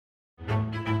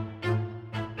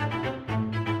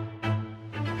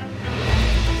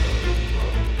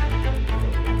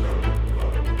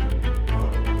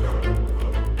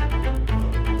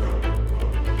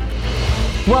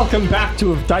Welcome back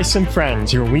to Of Dice and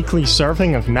Friends, your weekly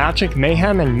serving of magic,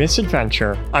 mayhem, and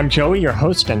misadventure. I'm Joey, your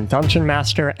host and dungeon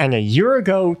master, and a year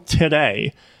ago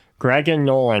today, Greg and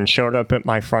Nolan showed up at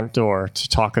my front door to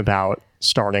talk about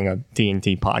starting a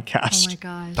D&D podcast. Oh my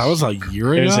gosh. That was a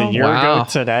year ago? It was a year ago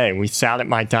today. We sat at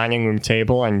my dining room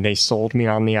table and they sold me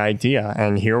on the idea,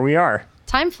 and here we are.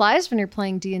 Time flies when you're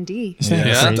playing D&D.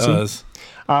 Yeah, it does.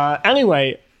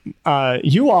 Anyway,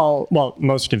 you all, well,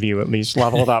 most of you at least,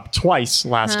 leveled up twice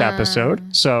last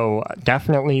episode. So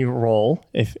definitely roll.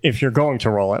 If you're going to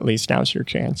roll, at least now's your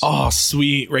chance. Oh,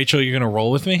 sweet. Rachel, you're going to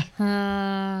roll with me?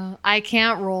 I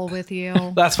can't roll with you.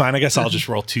 That's fine. I guess I'll just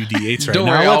roll 2d8s right Don't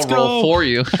now. worry, Let's I'll roll go. for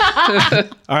you.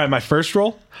 All right, my first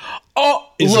roll. Oh,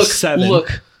 is a 7.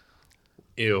 Look,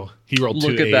 Ew. He rolled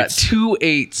look 2 at that. 8s. 2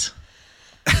 8s.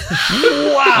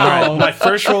 All right, my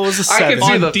first roll was a 7. I can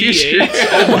see the future.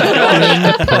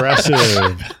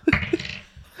 Impressive.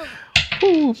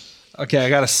 Okay, I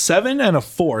got a 7 and a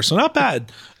 4, so not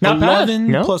bad. Not bad,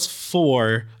 11 no? plus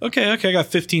 4. Okay, I got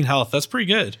 15 health. That's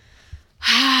pretty good.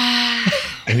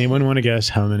 Anyone want to guess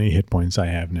how many hit points I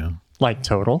have now? Like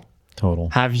total.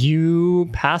 Have you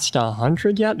passed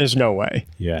 100 yet? There's no way.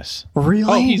 Yes.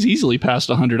 Really? Oh, he's easily past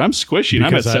 100. I'm squishy, and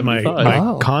I'm at Because my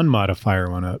 75. con modifier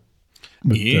went up.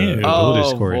 With Yeah. the ability Oh,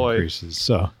 score boy. increases.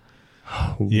 So,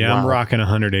 yeah, I'm Wow. rocking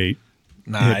 108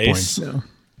 hit Nice. points now.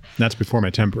 That's before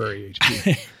my temporary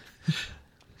HP.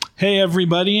 Hey,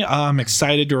 everybody. I'm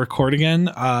excited to record again.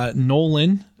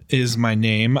 Nolan is my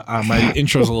name. My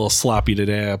intro's a little sloppy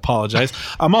today. I apologize.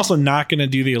 I'm also not going to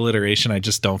do the alliteration. I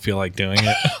just don't feel like doing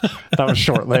it. That was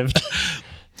short-lived.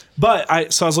 But I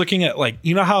was looking at, like,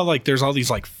 you know how, like, there's all these,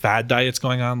 like, fad diets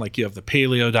going on? Like, you have the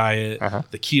paleo diet,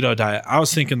 the keto diet. I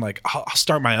was thinking, like, I'll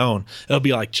start my own. It'll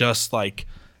be, like, just, like,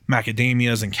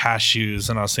 macadamias and cashews.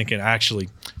 And I was thinking, actually,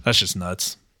 that's just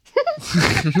nuts.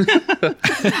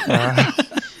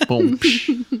 Boom.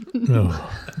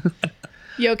 Oh,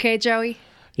 You okay, Joey?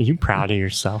 Are you proud of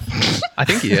yourself? I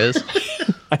think he is.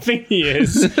 I think he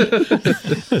is.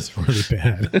 that's really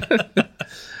bad.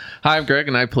 Hi, I'm Greg,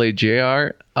 and I play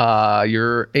JR.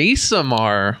 You're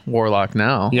ASMR Warlock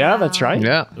now. Yeah, that's right.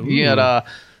 Yeah. He had a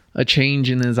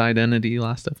change in his identity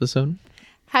last episode.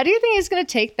 How do you think he's going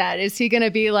to take that? Is he going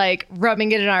to be like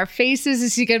rubbing it in our faces?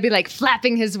 Is he going to be like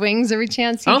flapping his wings every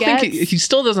chance he I don't gets? think he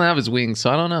still doesn't have his wings,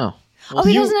 so I don't know. Oh,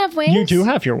 he doesn't have wings? You do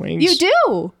have your wings. You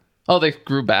do? Oh, they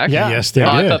grew back? Yeah. Yes, they Oh,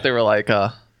 I did. thought they were like No,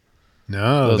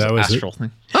 those that was astral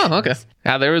thing. Oh, okay.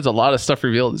 Yeah, there was a lot of stuff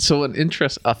revealed. So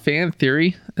a fan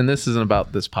theory, and this isn't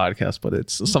about this podcast, but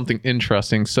it's something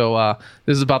interesting. So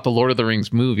this is about the Lord of the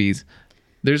Rings movies.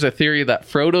 There's a theory that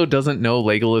Frodo doesn't know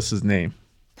Legolas's name.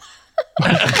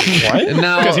 What? And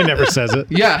now, because he never says it.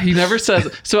 yeah, he never says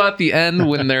it. So at the end,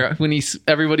 when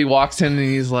everybody walks in and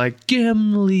he's like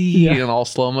Gimli in all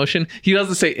slow motion, he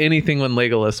doesn't say anything when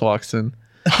Legolas walks in.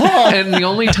 And the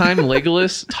only time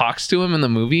Legolas talks to him in the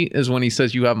movie is when he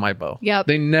says, "You have my bow." Yep.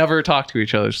 They never talk to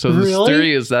each other. So this Really?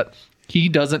 theory is that he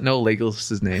doesn't know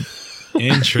Legolas's name.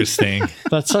 Interesting.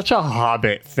 That's such a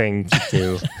Hobbit thing to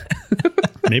do.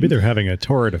 Maybe they're having a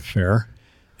torrid affair,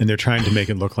 and they're trying to make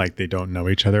it look like they don't know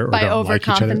each other or By don't like each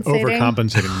other. overcompensating?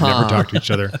 Overcompensating, never talk to each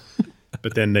other.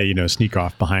 But then they, sneak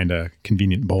off behind a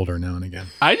convenient boulder now and again.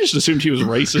 I just assumed he was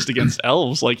racist against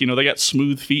elves. Like, they got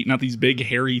smooth feet, not these big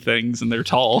hairy things, and they're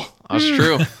tall. That's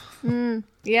true.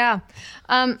 Yeah.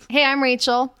 Hey, I'm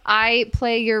Rachel. I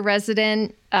play your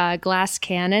resident glass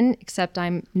cannon, except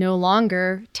I'm no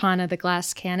longer Tana the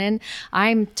glass cannon.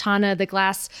 I'm Tana the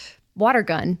glass water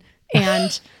gun.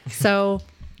 And so,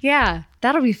 yeah,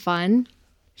 that'll be fun.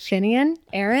 Finian,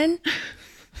 Aaron.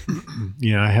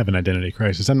 I have an identity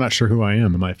crisis. I'm not sure who I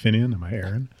am. Am I Finian? Am I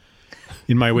Aaron?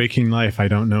 In my waking life, I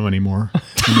don't know anymore.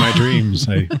 In my dreams,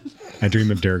 I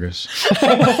dream of Durgus.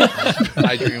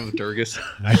 I dream of Durgus.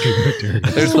 I dream of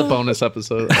Durgus. There's the bonus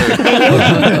episode.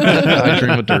 I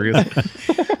dream of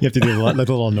Durgus. You have to do the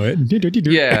little noise.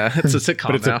 Yeah, it's a sitcom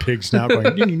But it's now. a pig snout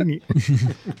going.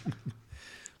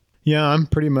 Yeah, I'm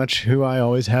pretty much who I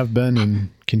always have been and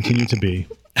continue to be.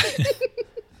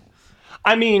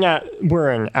 I mean,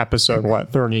 we're in episode,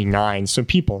 39, so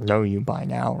people know you by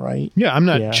now, right? Yeah, I'm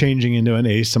not Yeah. changing into an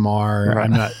ASMR. Right.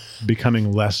 I'm not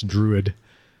becoming less druid,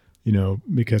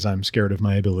 because I'm scared of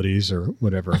my abilities or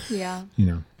whatever. Yeah.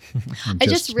 I'm I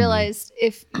just realized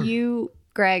if you,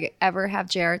 Greg, ever have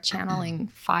Jared channeling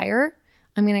fire,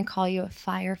 I'm going to call you a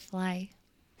firefly.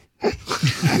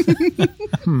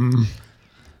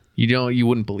 You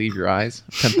wouldn't believe your eyes.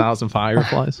 10,000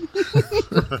 fireflies.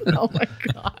 Oh my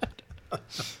God.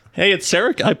 Hey, it's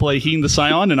Sarek. I play Heen the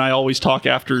Scion, and I always talk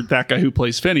after that guy who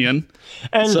plays Finian.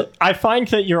 And So- I find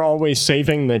that you're always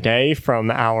saving the day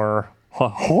from our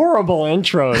Horrible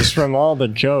intros from all the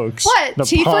jokes. What? The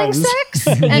Tiefling puns. sex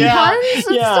and Yeah, puns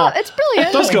and yeah. stuff? It's brilliant.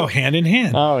 It does go hand in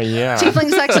hand. Oh, yeah. Tiefling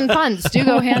sex and puns do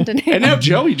go hand in hand. And now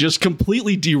Joey just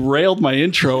completely derailed my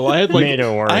intro. I had like Made it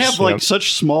worse, I have like yep.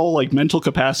 such small like mental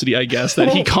capacity, I guess, that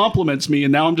he compliments me,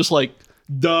 and now I'm just like,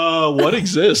 duh, what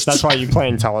exists? That's why you play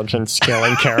intelligence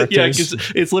scaling characters. yeah, because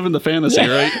it's living the fantasy,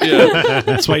 right? Yeah.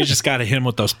 That's why you just got to hit him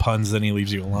with those puns, then he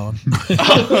leaves you alone. Oh, He that's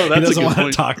a doesn't good want to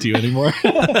point. talk to you anymore.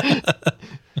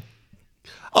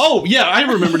 Oh, yeah, I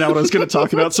remember now what I was going to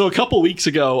talk about. So a couple weeks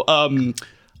ago,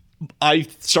 I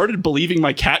started believing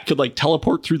my cat could like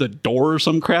teleport through the door or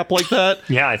some crap like that.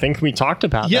 Yeah, I think we talked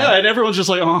about Yeah, that. and everyone's just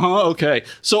like, okay.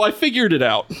 So I figured it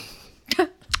out.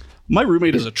 My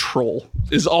roommate is a troll,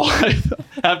 is all I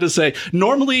have to say.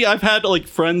 Normally, I've had like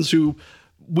friends who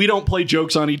we don't play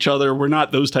jokes on each other. We're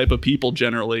not those type of people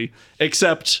generally,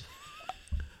 except,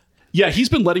 yeah, he's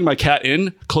been letting my cat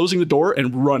in, closing the door,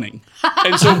 and running.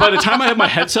 And so by the time I have my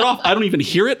headset off, I don't even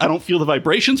hear it. I don't feel the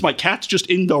vibrations. My cat's just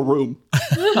in the room.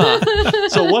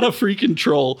 So what a freaking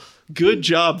troll. Good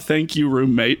job. Thank you,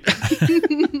 roommate.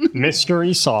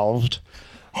 Mystery solved.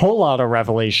 Whole lot of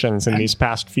revelations in these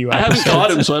past few I haven't episodes.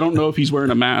 caught him, so I don't know if he's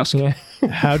wearing a mask.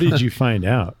 How did you find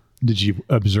out? Did you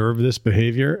observe this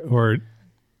behavior, or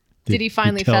Did he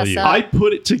finally tell fess you? up? I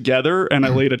put it together and I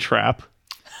laid a trap.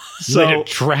 So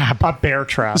Trap. A bear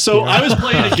trap. So yeah. I was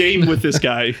playing a game with this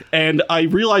guy, and I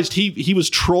realized he was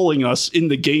trolling us in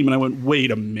the game, and I went,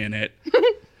 wait a minute.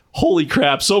 Holy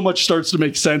crap, so much starts to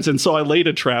make sense. And so I laid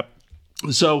a trap.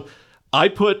 So I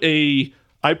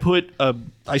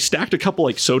stacked a couple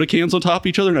like soda cans on top of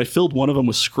each other, and I filled one of them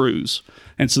with screws.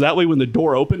 And so that way when the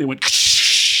door opened, it went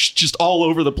just all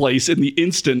over the place. In the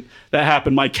instant that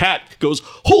happened, my cat goes,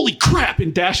 holy crap,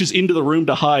 and dashes into the room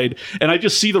to hide. And I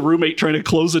just see the roommate trying to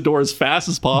close the door as fast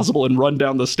as possible and run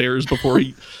down the stairs before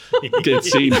he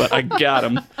gets seen. But I got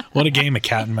him. What a game of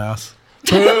cat and mouse.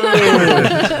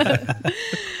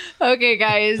 Okay,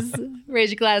 guys,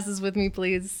 raise your glasses with me,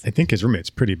 please. I think his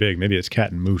roommate's pretty big. Maybe it's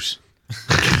cat and moose.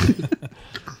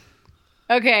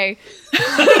 Okay.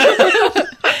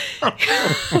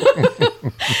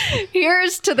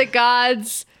 Here's to the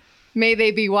gods. May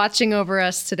they be watching over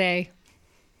us today.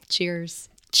 Cheers.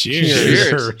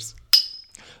 Cheers.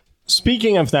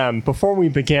 Speaking of them, before we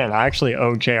begin, I actually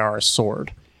owe JR a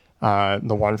sword. The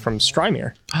one from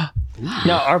Strymir.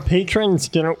 Now, our patrons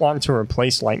didn't want to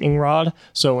replace Lightning Rod,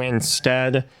 so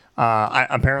instead,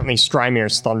 apparently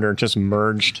Strymir's Thunder just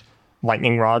merged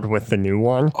Lightning Rod with the new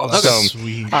one. Oh, that's so,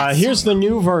 sweet. Here's the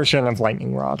new version of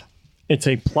Lightning Rod. It's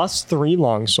a +3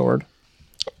 longsword.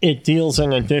 It deals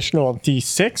an additional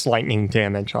d6 lightning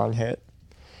damage on hit.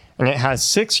 And it has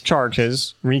 6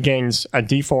 charges, regains a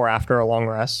d4 after a long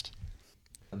rest.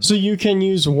 So you can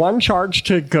use 1 charge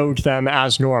to goad them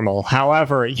as normal.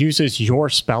 However, it uses your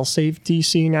spell save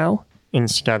DC now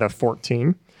instead of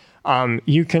 14.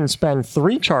 You can spend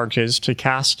 3 charges to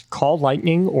cast Call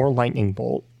Lightning or Lightning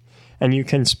Bolt. And you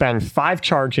can spend 5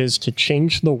 charges to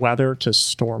change the weather to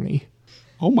stormy.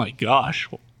 Oh my gosh.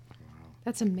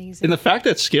 That's amazing. And the fact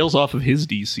that scales off of his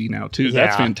DC now, too,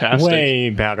 that's Yeah, fantastic.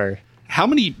 Way better. How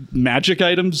many magic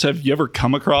items have you ever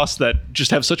come across that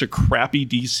just have such a crappy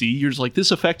DC? You're just like,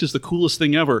 this effect is the coolest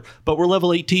thing ever, but we're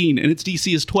level 18 and its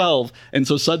DC is 12. And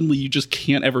so suddenly you just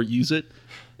can't ever use it.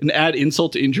 And add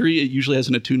insult to injury, it usually has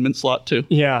an attunement slot too.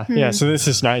 Yeah, so this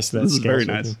is nice. This is very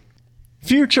nice.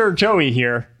 Future Joey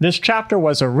here. This chapter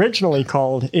was originally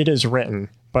called It Is Written,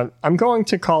 but I'm going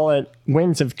to call it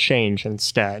Winds of Change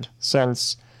instead,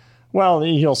 since, well,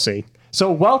 you'll see.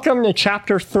 So welcome to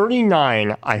chapter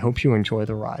 39. I hope you enjoy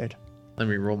the ride. Let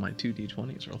me roll my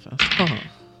 2d20s real fast.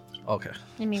 Okay.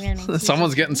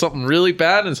 Someone's getting something really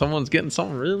bad and someone's getting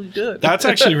something really good. That's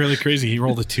actually really crazy. He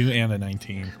rolled a 2 and a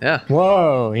 19. Yeah.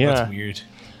 Whoa, yeah. That's weird.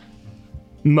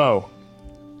 Mo,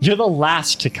 you're the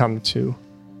last to come to.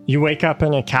 You wake up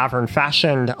in a cavern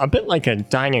fashioned a bit like a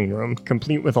dining room,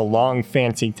 complete with a long,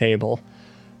 fancy table.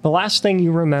 The last thing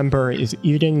you remember is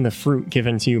eating the fruit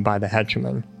given to you by the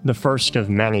hegemon, the first of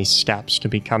many steps to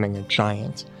becoming a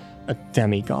giant, a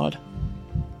demigod.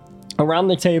 Around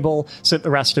the table sit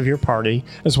the rest of your party,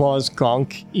 as well as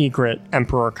Gonk, Egret,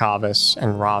 Emperor Kavus,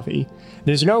 and Ravi.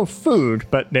 There's no food,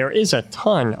 but there is a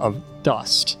ton of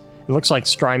dust. It looks like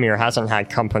Strymir hasn't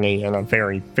had company in a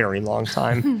very, very long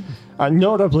time.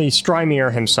 Notably,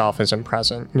 Strymir himself isn't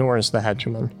present, nor is the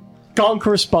hegemon. Gonk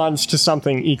responds to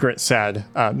something Egret said.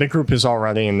 The group is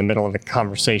already in the middle of a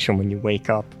conversation when you wake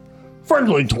up.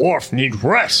 Friendly dwarf need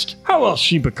rest. How else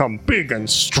she become big and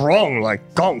strong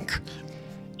like Gonk?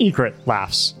 Egret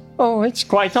laughs. Oh, it's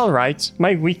quite all right.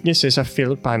 My weaknesses are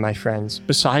filled by my friends.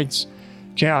 Besides,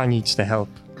 JR needs the help.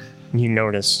 you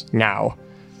notice now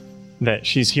that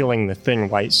she's healing the thin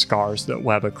white scars that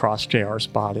web across JR's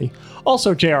body.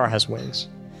 Also, JR has wings.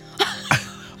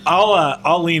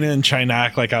 I'll lean in, try and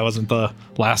act like I wasn't the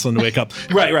last one to wake up.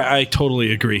 Right. I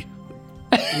totally agree.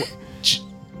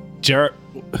 Jared,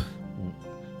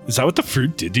 is that what the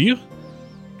fruit did to you?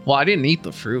 Well, I didn't eat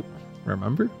the fruit,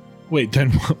 remember? Wait,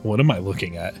 then what am I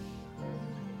looking at?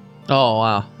 Oh,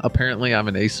 wow. Apparently I'm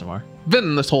an ASMR.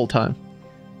 Been this whole time.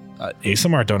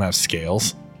 ASMR don't have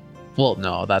scales. Well,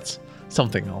 no, that's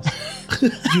something else.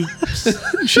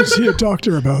 You should see a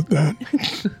doctor about that.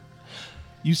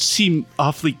 You seem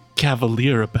awfully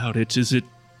cavalier about it. Is it,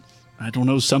 I don't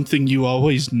know, something you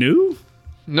always knew?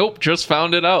 Nope, just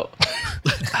found it out.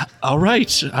 All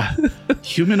right.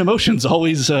 Human emotions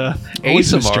always a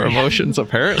ASMR mystery. emotions,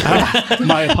 apparently.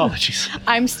 My apologies.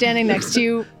 I'm standing next to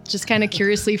you, just kind of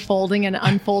curiously folding and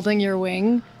unfolding your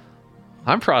wing.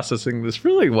 I'm processing this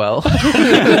really well.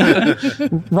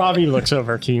 Robbie looks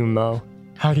over to you, Mo.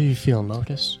 How do you feel,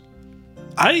 Modus?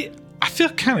 I feel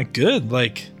kind of good.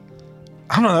 Like,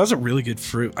 I don't know. That was a really good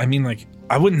fruit. I mean, like,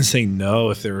 I wouldn't say no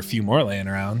if there were a few more laying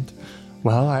around.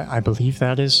 Well, I believe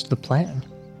that is the plan.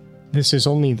 This is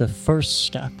only the first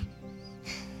step.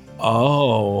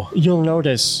 Oh. You'll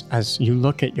notice as you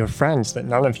look at your friends that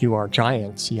none of you are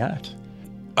giants yet.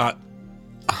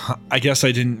 I guess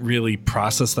I didn't really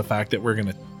process the fact that we're going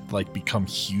to, like, become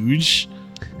huge.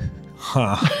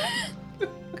 Huh.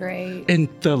 Great. In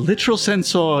the literal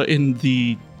sense or in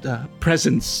the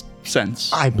presence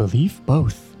sense? I believe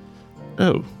both.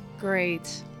 Oh.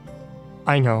 Great.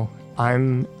 I know.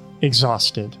 I'm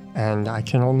exhausted, and I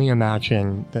can only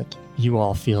imagine that you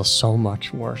all feel so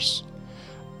much worse.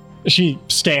 She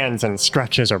stands and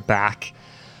stretches her back.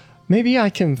 Maybe I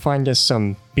can find us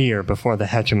some beer before the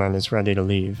hegemon is ready to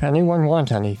leave. Anyone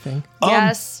want anything?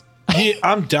 Yes. Hey,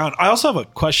 I'm down. I also have a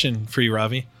question for you,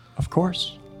 Ravi. Of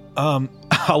course. I'll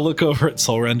look over at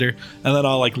Soul Render, and then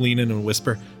I'll, like, lean in and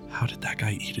whisper, how did that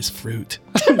guy eat his fruit?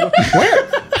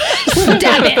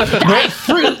 Damn it.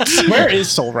 Fruit. Where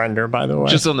is Soul Render, by the way?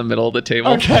 Just in the middle of the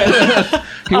table. Okay.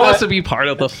 He wants to be part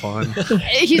of the fun.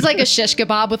 He's like a shish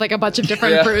kebab with like a bunch of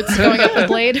different fruits going up the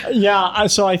blade. Yeah,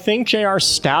 so I think JR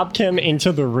stabbed him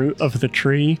into the root of the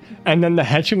tree, and then the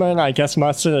hegemon, I guess,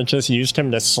 must have just used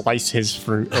him to slice his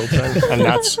fruit open, and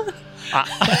that's...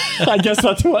 I guess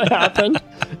that's what happened.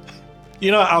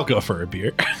 You know, I'll go for a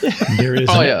beer. There is,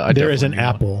 I there is an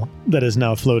definitely apple that is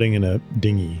now floating in a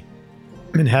dinghy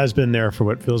and has been there for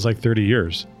what feels like 30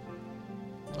 years.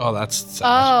 Oh, that's sad.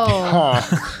 Oh.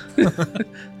 Huh.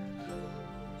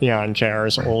 Yeah, on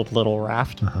JR's old little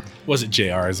raft. Was it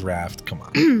JR's raft? Come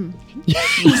on.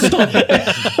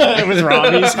 It was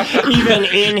Robbie's. Even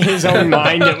in his own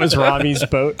mind, it was Robbie's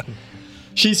boat.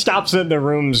 She stops at the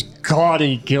room's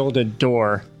gaudy gilded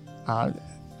door.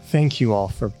 Thank you all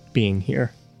for being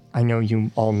here. I know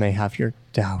you all may have your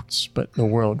doubts, but the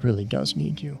world really does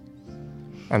need you.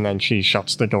 And then she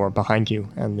shuts the door behind you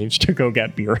and leaves to go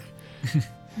get beer.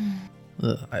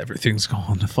 Everything's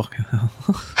going to fucking hell.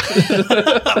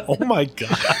 Oh my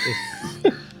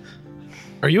god.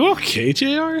 Are you okay,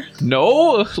 JR?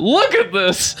 No, look at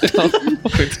this.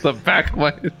 It's the back of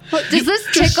my... Does this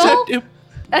tickle?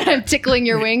 I'm tickling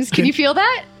your wings. Can you feel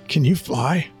that? Can you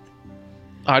fly?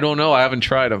 I don't know. I haven't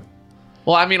tried them.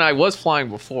 Well, I mean, I was flying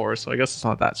before, so I guess it's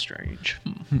not that strange.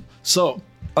 So,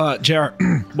 JR,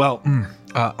 well,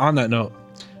 on that note,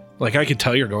 like, I could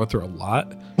tell you're going through a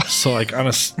lot. So, like,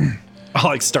 I'll,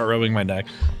 like, start rubbing my neck.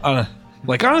 On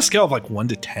a scale of, like, 1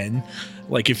 to 10,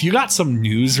 like, if you got some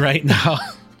news right now,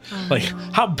 like,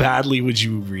 how badly would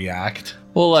you react?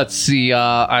 Well, let's see.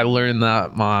 I learned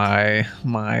that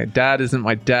my dad isn't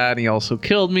my dad. He also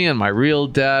killed me, and my real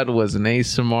dad was an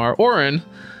ASMR, Oren,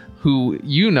 who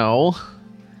you know.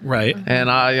 Right. And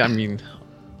I mean,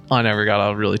 I never got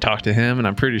to really talk to him, and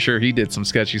I'm pretty sure he did some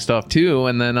sketchy stuff too.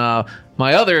 And then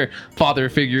my other father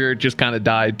figure just kind of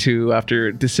died too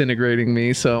after disintegrating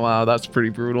me. So that's pretty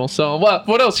brutal. So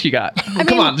what else you got?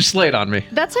 Come on, just lay it on me.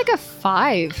 That's like a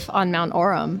 5 on Mount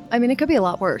Orem. I mean, it could be a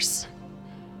lot worse.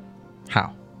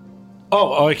 How?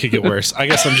 Oh, it could get worse. I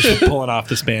guess I'm just pulling off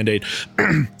this Band-Aid.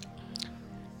 I'm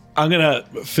going to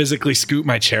physically scoot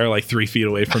my chair like 3 feet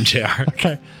away from JR.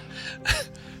 Okay.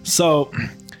 So,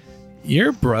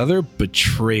 your brother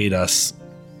betrayed us.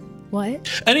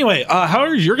 What? Anyway, how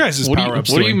are your guys'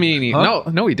 power-ups What do you doing? mean? Huh?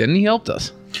 No, he didn't. He helped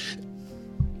us.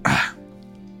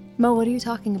 Mo, what are you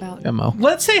talking about? Yeah, Mo.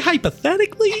 Let's say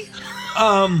hypothetically,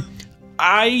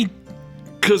 I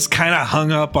was kind of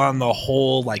hung up on the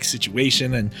whole like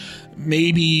situation, and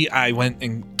maybe I went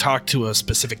and talked to a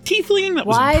specific tiefling that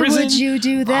was Why in prison. would you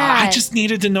do that? I just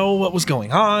needed to know what was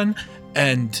going on,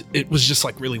 And it was just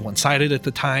like really one-sided at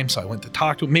the time. So I went to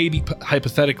talk to him. Maybe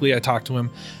hypothetically I talked to him,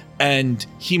 and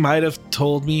he might have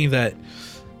told me that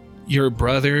your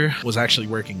brother was actually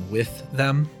working with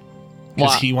them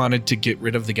because he wanted to get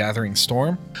rid of the Gathering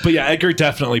Storm. But yeah, Edgar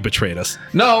definitely betrayed us.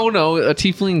 No, a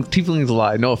tiefling's a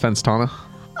lie. No offense, Tana.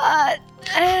 I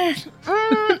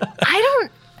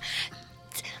don't.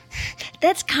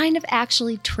 That's kind of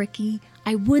actually tricky.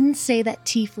 I wouldn't say that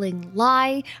tiefling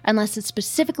lie unless it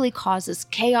specifically causes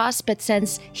chaos, but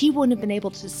since he wouldn't have been able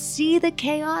to see the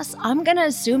chaos, I'm gonna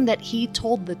assume that he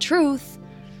told the truth.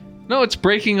 No, it's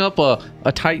breaking up a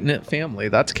tight-knit family.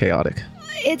 That's chaotic.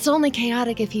 It's only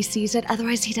chaotic if he sees it,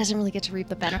 otherwise he doesn't really get to reap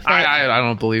the benefit. I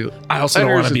don't believe it. I also don't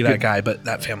Edgar's want to be a that good- guy, but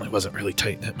that family wasn't really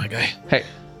tight-knit, my guy. Hey,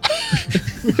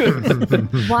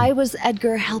 Why was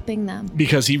Edgar helping them?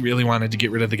 Because he really wanted to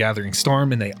get rid of the Gathering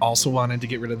Storm, and they also wanted to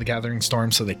get rid of the Gathering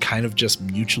Storm, so they kind of just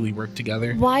mutually worked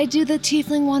together. Why do the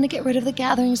tiefling want to get rid of the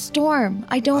Gathering Storm?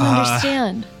 I don't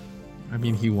understand. I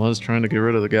mean, he was trying to get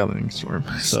rid of the Gathering Storm,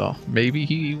 so maybe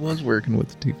he was working with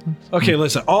the tieflings. Okay,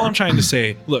 listen, all I'm trying to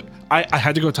say, look, I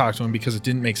had to go talk to him because it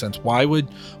didn't make sense. Why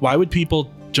would people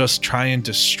just try and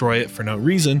destroy it for no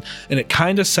reason? And it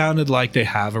kind of sounded like they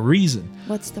have a reason.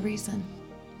 What's the reason?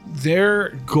 Their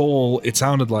goal, it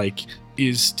sounded like,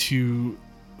 is to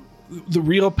the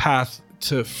real path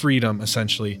to freedom,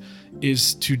 essentially,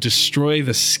 is to destroy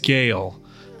the scale.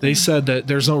 They said that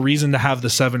there's no reason to have the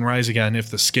Seven rise again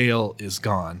if the scale is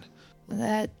gone.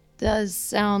 That does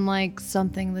sound like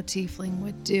something the tiefling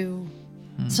would do.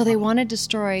 So they want to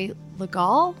destroy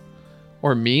Legal?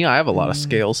 Or me, I have a lot of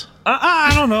scales.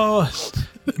 I don't know.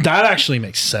 That actually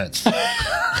makes sense.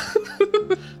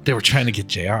 They were trying to get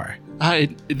JR.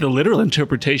 The literal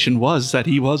interpretation was that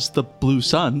he was the blue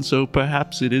sun, so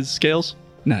perhaps it is scales.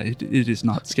 No, it is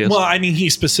not scales. Well, I mean,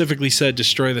 he specifically said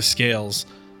destroy the scales.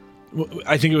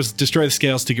 I think it was destroy the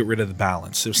scales to get rid of the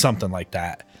balance. It was something like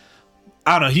that.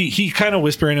 I don't know. He kind of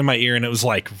whispering in my ear, and it was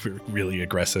like really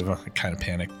aggressive. I kind of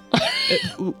panicked.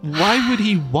 Why would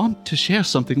he want to share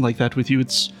something like that with you?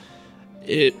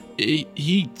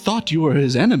 He thought you were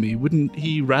his enemy. Wouldn't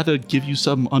he rather give you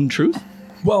some untruth?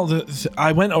 Well,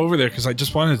 I went over there because I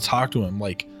just wanted to talk to him,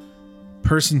 like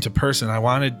person to person. I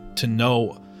wanted to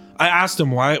know. I asked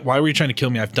him why were you trying to kill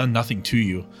me? I've done nothing to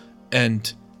you,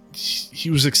 and he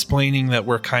was explaining that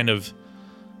we're kind of.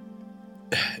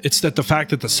 It's that the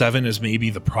fact that the Seven is maybe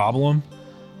the problem.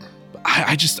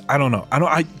 I don't know.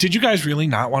 Did you guys really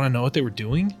not want to know what they were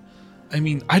doing? I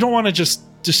mean, I don't want to just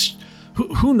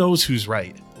who knows who's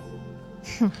right?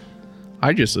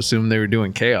 I just assumed they were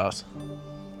doing chaos.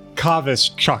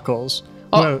 Kavis chuckles.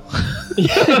 Oh.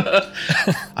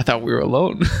 I thought we were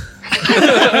alone.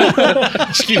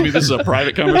 Excuse me, this is a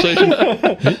private conversation.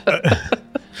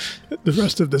 The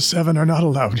rest of the seven are not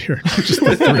allowed here. Just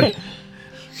the three.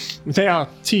 They are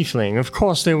tiefling. Of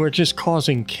course, they were just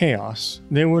causing chaos.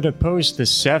 They would oppose the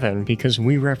Seven because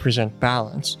we represent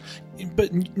balance.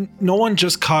 But no one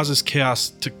just causes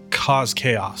chaos to cause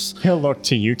chaos. He'll look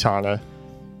to you, Tana.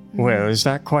 Well, is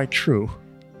that quite true?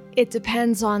 It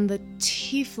depends on the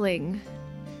tiefling.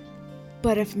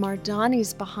 But if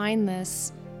Mardani's behind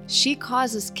this, she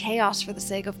causes chaos for the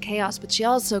sake of chaos, but she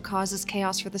also causes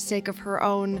chaos for the sake of her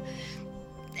own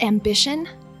ambition.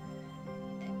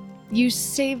 You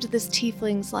saved this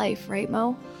tiefling's life, right,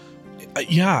 Mo?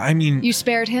 Yeah, I mean, You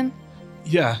spared him?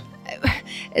 yeah.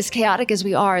 As chaotic as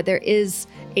we are, there is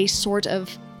a sort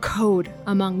of code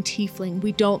among tiefling.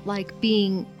 We don't like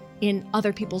being in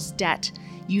other people's debt.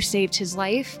 You saved his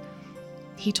life.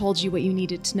 He told you what you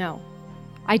needed to know.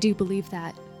 I do believe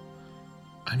that.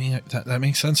 I mean, that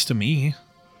makes sense to me.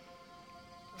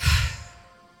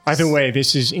 Either way,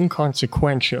 this is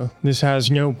inconsequential. This has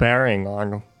no bearing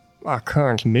on our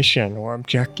current mission or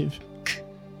objective.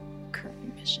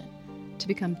 Current mission. To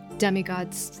become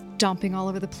demigods stomping all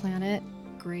over the planet.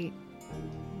 Great.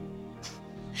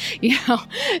 You know,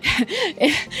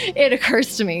 it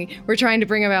occurs to me, we're trying to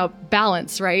bring about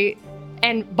balance, right?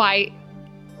 And by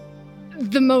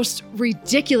the most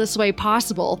ridiculous way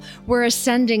possible, we're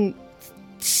ascending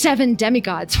 7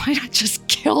 demigods. Why not just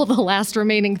kill the last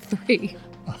remaining 3?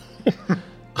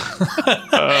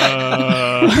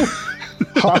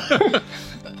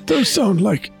 Those sound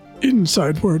like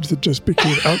inside words that just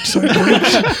became outside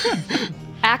words.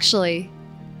 Actually,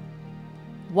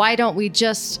 why don't we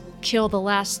just kill the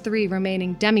last 3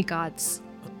 remaining demigods?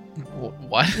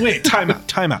 What? Wait, time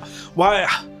out. Why?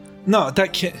 No,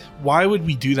 that can't. Why would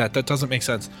we do that? That doesn't make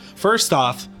sense. First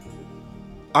off,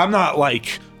 I'm not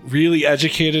like really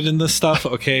educated in this stuff.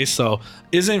 Okay, so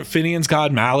isn't Finian's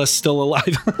god Malice still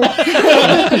alive?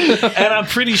 And I'm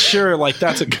pretty sure like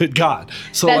that's a good god.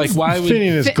 So That's- like why would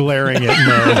Finian is glaring at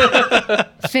Mo,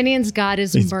 Finian's god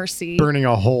is mercy. burning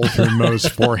a hole through Mo's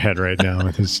forehead right now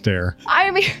with his stare.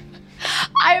 I mean,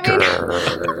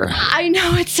 I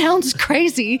know it sounds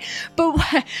crazy, but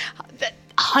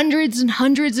hundreds and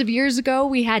hundreds of years ago,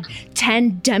 we had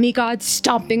 10 demigods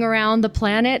stomping around the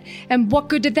planet, and what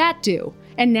good did that do?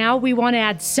 And now we want to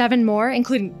add 7 more,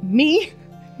 including me?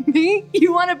 Me?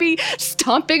 You want to be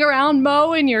stomping around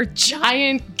Mo in your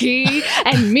giant gi,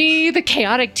 and me, the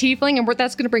chaotic tiefling, and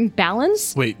that's going to bring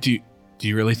balance? Wait, do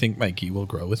you really think my gi will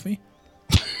grow with me?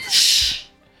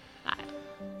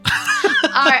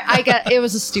 All right, I get it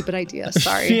was a stupid idea.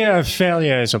 Sorry. Fear of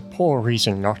failure is a poor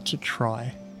reason not to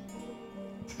try.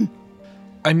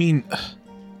 I mean,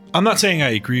 I'm not saying I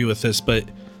agree with this, but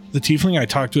the tiefling I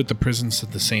talked to at the prison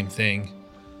said the same thing.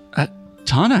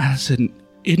 Tana has an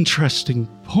interesting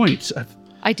point.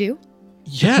 I do.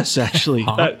 Yes, actually.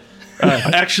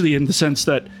 Actually, in the sense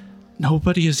that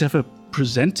nobody has ever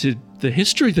presented the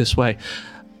history this way.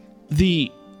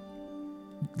 The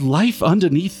life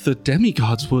underneath the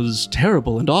demigods was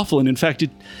terrible and awful, and in fact,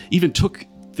 it even took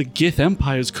the Gith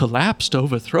Empire's collapse to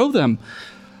overthrow them.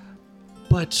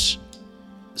 But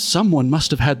someone must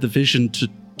have had the vision to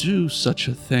do such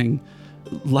a thing.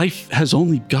 Life has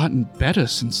only gotten better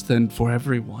since then for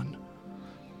everyone.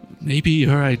 Maybe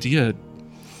her idea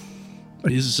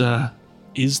is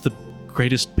the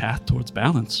greatest path towards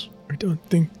balance. I don't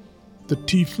think the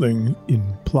tiefling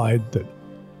implied that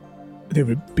they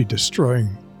would be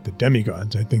destroying the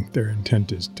demigods. I think their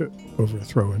intent is to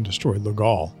overthrow and destroy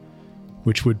Lugal,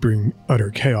 which would bring utter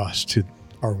chaos to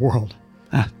our world.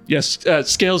 Yes,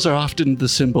 scales are often the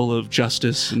symbol of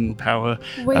justice and power.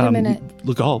 Wait a minute.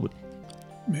 Lugal would.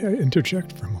 May I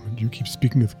interject for a moment? You keep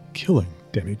speaking of killing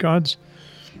demigods.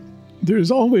 There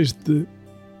is always the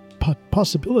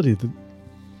possibility that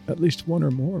at least one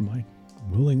or more might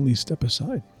willingly step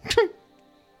aside.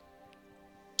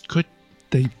 Could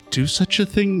they do such a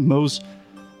thing? Mo's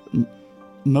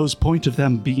point of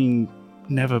them being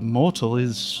never mortal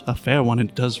is a fair one, and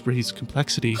it does raise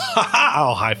complexity.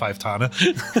 I'll high five Tana.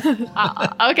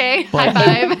 Okay,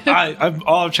 high five.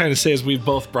 All I'm trying to say is we've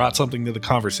both brought something to the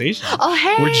conversation. Oh,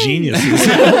 hey. We're geniuses.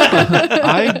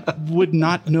 I would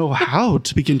not know how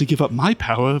to begin to give up my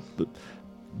power. But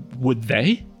would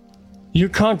they? You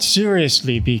can't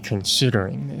seriously be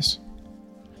considering this.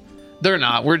 They're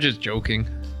not. We're just joking.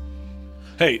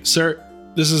 Hey, sir,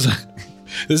 this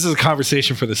is a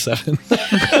conversation for the 7.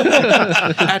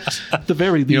 At the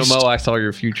very You know, least, Mo, I saw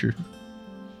your future.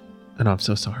 And I'm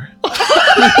so sorry. wow.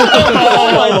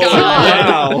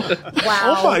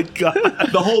 Wow. Oh my god.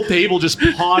 The whole table just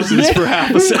pauses for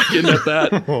half a second at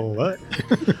that. Oh, what?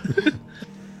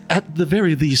 At the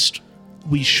very least,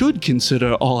 we should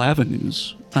consider all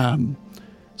avenues.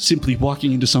 Simply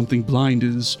walking into something blind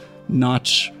is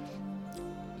not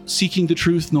seeking the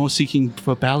truth nor seeking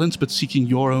for balance, but seeking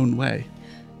your own way.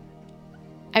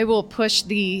 I will push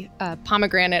the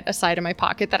pomegranate aside in my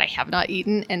pocket that I have not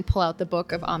eaten and pull out the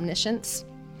Book of Omniscience.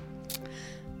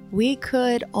 We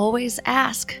could always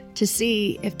ask to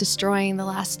see if destroying the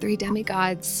last 3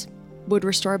 demigods would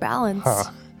restore balance. Huh.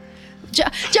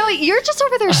 Joey, you're just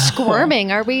over there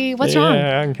squirming. Are we? What's wrong?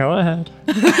 Yeah, go ahead.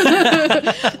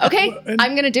 Okay,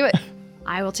 I'm going to do it.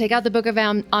 I will take out the Book of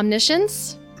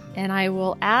Omniscience and I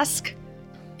will ask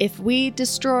if we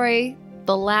destroy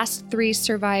the last 3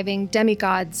 surviving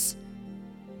demigods,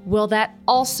 will that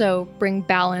also bring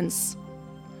balance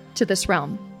to this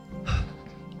realm?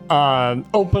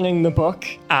 Opening the book,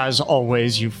 as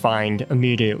always, you find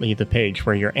immediately the page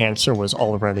where your answer was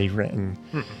already written.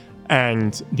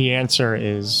 And the answer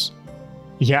is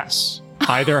yes.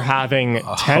 Either having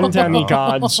 10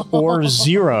 demigods or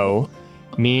 0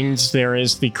 means there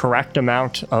is the correct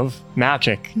amount of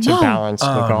magic to balance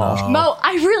the goal. Mo,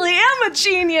 I really am a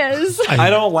genius. I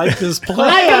don't like this plan.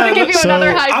 I got to give you So-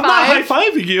 another high I'm not five.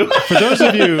 high-fiving you. For those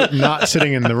of you not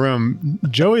sitting in the room,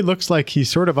 Joey looks like he's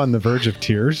sort of on the verge of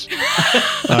tears.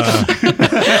 All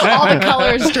the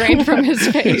colors drained from his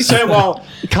face. So, well,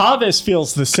 Kavis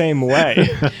feels the same way.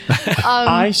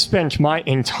 I spent my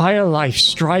entire life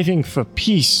striving for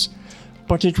peace,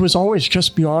 but it was always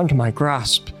just beyond my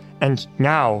grasp. And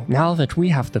now that we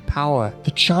have the power, the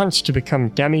chance to become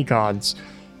demigods,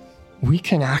 we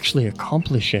can actually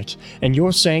accomplish it. And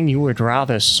you're saying you would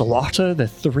rather slaughter the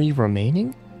 3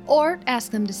 remaining? Or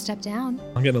ask them to step down.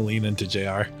 I'm going to lean into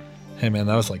JR. Hey, man,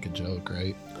 that was like a joke,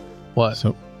 right? What?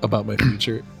 So About my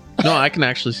future. No, I can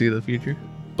actually see the future.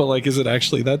 But, like, is it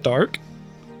actually that dark?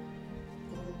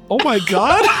 Oh my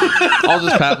god. I'll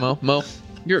just pat Mo. Mo,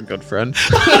 you're a good friend.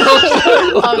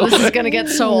 Oh, this is gonna get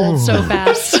so old so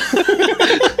fast.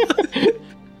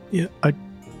 Yeah,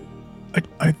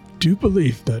 I do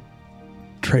believe that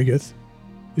Tregeth,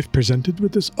 if presented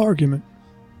with this argument,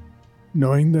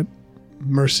 knowing that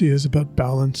mercy is about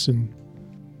balance, and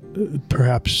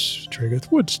perhaps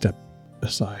Tregeth would step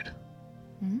aside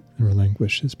and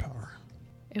relinquish his power.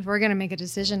 If we're gonna make a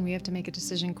decision, we have to make a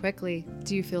decision quickly.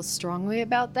 Do you feel strongly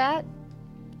about that?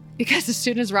 Because as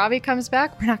soon as Ravi comes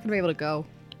back, we're not gonna be able to go.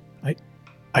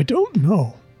 I don't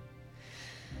know.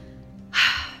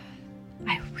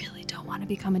 I really don't want to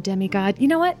become a demigod. You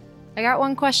know what? I got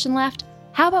one question left.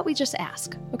 How about we just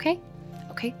ask? Okay,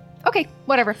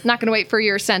 whatever. Not gonna wait for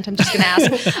your assent. I'm just gonna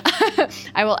ask.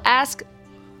 I will ask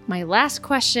my last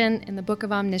question in the Book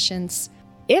of Omniscience.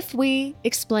 If we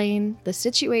explain the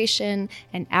situation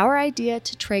and our idea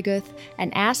to Tregeth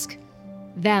and ask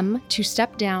them to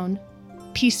step down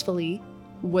peacefully,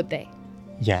 would they?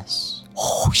 Yes.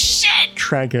 Oh, shit!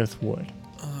 Tregeth would.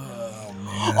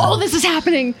 Oh, this is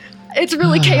happening! It's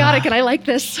really chaotic and I like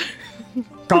this.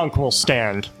 Gonk will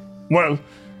stand. Well,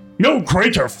 no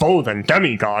greater foe than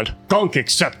demigod. Gonk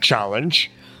accept challenge.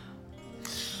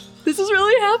 This is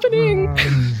really happening.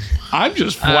 I'm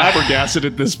just flabbergasted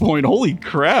at this point. Holy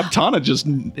crap. Tana just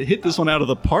hit this one out of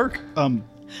the park.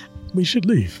 We should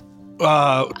leave.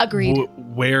 Agreed.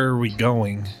 Where are we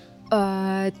going?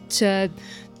 To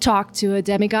talk to a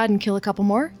demigod and kill a couple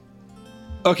more?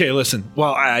 Okay, listen.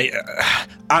 Well, I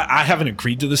haven't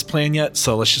agreed to this plan yet,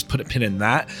 so let's just put a pin in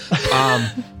that.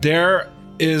 There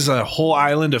is a whole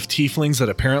island of tieflings that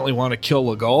apparently want to kill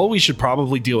Legal. We should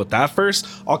probably deal with that first.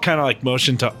 I'll kind of like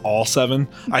motion to all 7.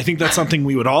 I think that's something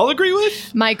we would all agree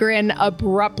with. My grin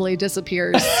abruptly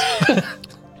disappears.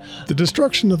 The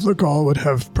destruction of Legal would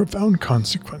have profound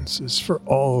consequences for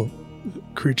all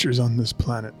creatures on this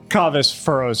planet. Kavis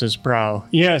furrows his brow.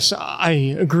 Yes, I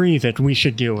agree that we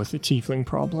should deal with the tiefling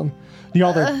problem. The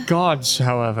other gods,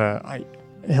 however,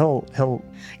 he'll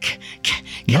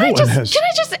Can I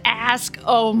just ask,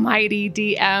 almighty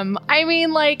DM? I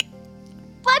mean, like,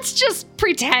 let's just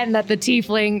pretend that the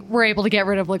tiefling were able to get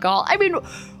rid of Legal. I mean,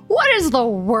 what is the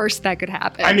worst that could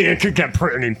happen? I mean, it could get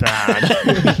pretty bad.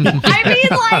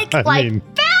 I mean,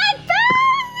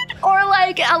 bad, or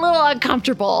like a little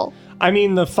uncomfortable. I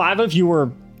mean, the 5 of you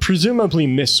were presumably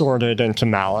missorted into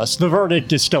malice. The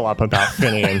verdict is still up about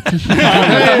Finian.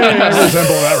 I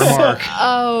resemble that remark.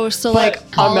 Oh, so like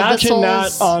all of the imagine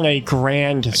souls. that on a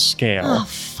grand scale. Oh,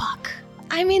 fuck.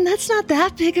 I mean, that's not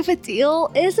that big of a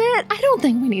deal, is it? I don't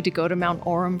think we need to go to Mount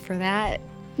Orem for that.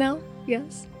 No?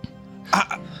 Yes?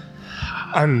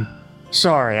 I'm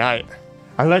sorry, I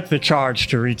led the charge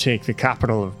to retake the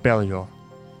capital of Belior.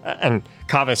 And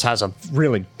Kavis has a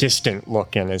really distant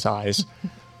look in his eyes.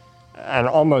 And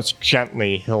almost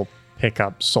gently, he'll pick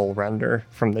up Soul Render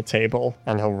from the table,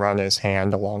 and he'll run his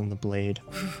hand along the blade.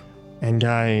 And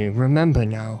I remember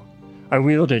now. I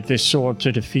wielded this sword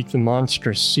to defeat the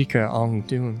monstrous Seeker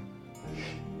Ong-Dun.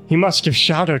 He must have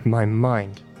shattered my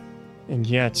mind. And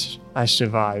yet, I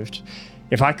survived.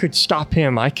 If I could stop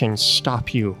him, I can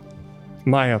stop you.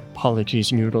 My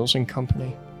apologies, Noodles and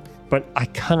company. But I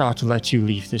cannot let you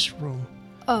leave this room.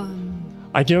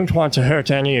 I don't want to hurt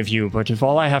any of you, but if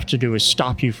all I have to do is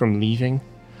stop you from leaving,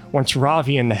 once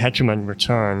Ravi and the Hegemon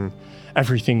return,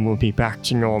 everything will be back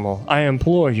to normal. I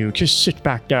implore you, just sit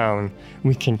back down.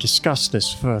 We can discuss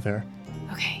this further.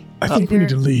 Okay. I think we need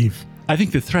to leave. I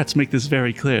think the threats make this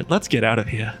very clear. Let's get out of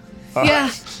here.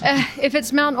 Yeah. If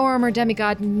it's Mount Orem or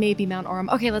Demigod, maybe Mount Orem.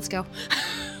 Okay, let's go.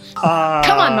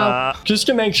 Come on, Mo. Just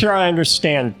to make sure I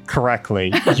understand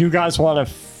correctly, you guys want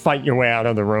to fight your way out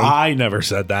of the room? I never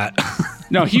said that.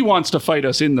 No, he wants to fight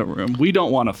us in the room. We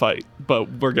don't want to fight, but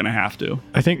we're going to have to.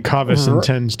 I think Kavis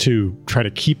intends to try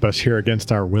to keep us here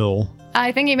against our will.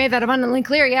 I think he made that abundantly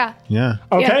clear, yeah. Yeah.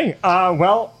 Okay,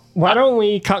 well, why don't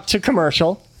we cut to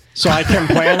commercial so I can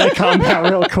plan a combat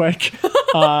real quick.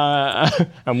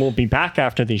 And we'll be back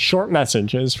after these short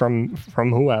messages from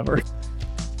whoever.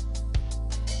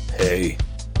 Hey,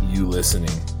 you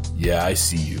listening? Yeah, I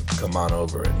see you. Come on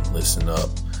over and listen up.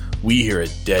 We here at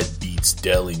Deadbeats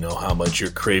Deli know how much you're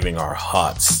craving our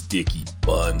hot, sticky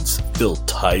buns, filled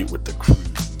tight with the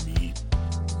cruise meat.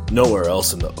 Nowhere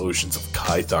else in the oceans of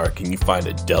Kythar can you find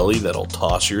a deli that'll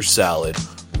toss your salad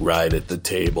right at the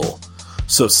table.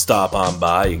 So stop on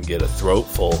by and get a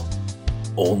throatful.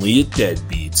 Only at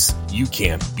Deadbeats. You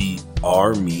can't beat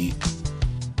our meat.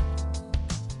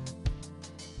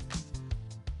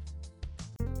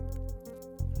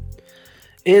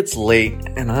 It's late,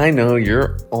 and I know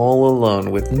you're all alone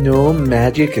with no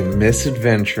magic and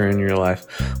misadventure in your life.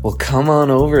 Well, come on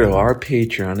over to our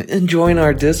Patreon and join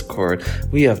our Discord.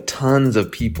 We have tons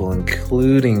of people,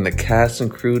 including the cast and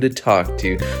crew, to talk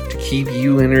to keep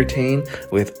you entertained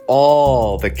with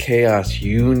all the chaos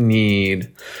you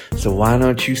need. So why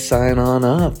don't you sign on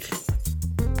up?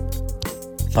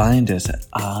 Find us at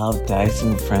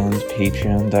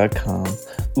Patreon.com.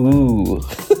 Ooh,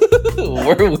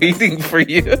 we're waiting for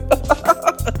you.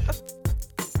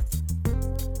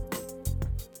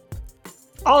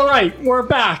 All right, we're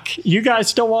back. You guys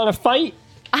still want to fight?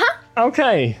 Uh-huh.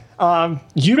 Okay.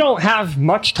 You don't have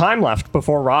much time left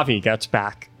before Ravi gets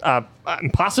back.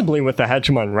 Possibly with the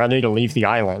hegemon ready to leave the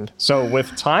island. So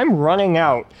with time running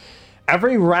out,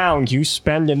 every round you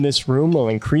spend in this room will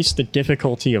increase the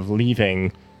difficulty of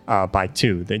leaving by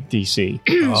 2, the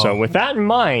DC. So with that in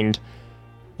mind,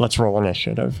 let's roll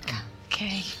initiative.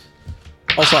 Okay.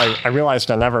 Also, I realized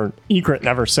Egret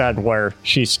never said where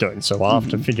she stood, so I'll have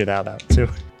to figure that out too.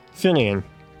 Finian,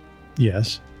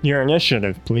 Yes. your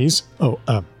initiative, please.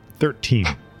 13.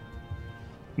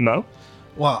 Mo?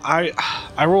 Well,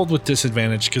 I rolled with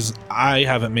disadvantage because I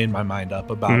haven't made my mind up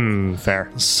about it. Fair.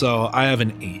 So I have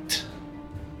an 8.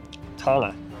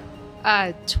 Tana,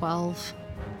 12.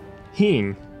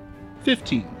 Heen,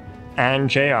 15. and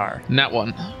JR. Nat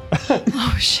 1.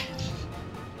 Oh, shit.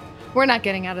 We're not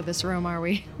getting out of this room, are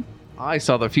we? I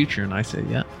saw the future and I say,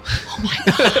 yeah.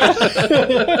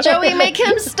 Joey, make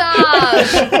him stop!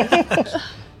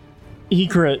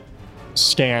 Egret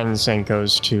stands and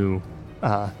goes to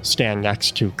stand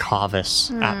next to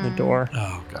Kavis at the door.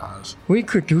 Oh, gosh. We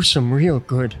could do some real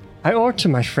good. I owe it to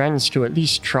my friends to at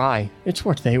least try. It's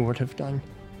what they would have done.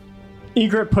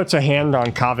 Egret puts a hand on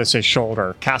Kavis'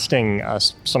 shoulder, casting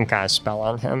some kind of spell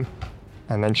on him.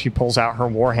 And then she pulls out her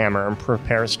warhammer and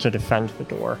prepares to defend the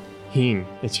door. Heen,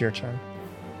 it's your turn.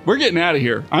 We're getting out of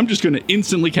here. I'm just going to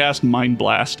instantly cast Mind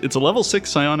Blast. It's a level 6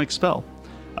 psionic spell.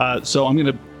 So I'm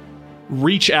going to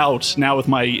reach out now with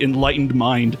my enlightened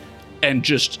mind and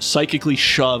just psychically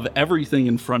shove everything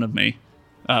in front of me,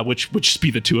 which just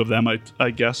be the 2 of them, I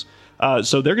guess.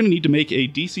 So they're going to need to make a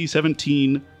DC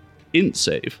 17 int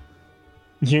save.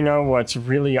 You know what's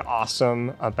really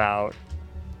awesome about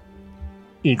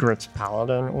Egret's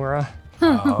paladin aura?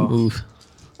 Oof.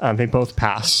 They both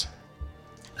pass.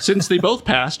 Since they both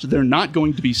passed, they're not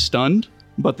going to be stunned,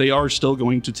 but they are still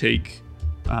going to take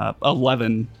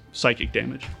 11 psychic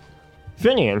damage.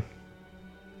 Finian,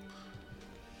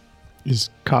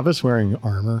 Is Kavis wearing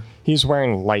armor? he's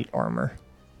wearing light armor.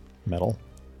 Metal?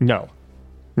 No,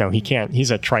 he can't.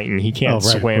 He's a Triton. He can't Oh,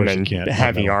 right, of swim course he in can't.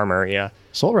 heavy Metal. armor, yeah.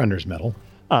 Soul Render's metal.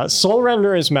 Soul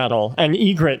Render is metal, and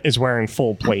Egret is wearing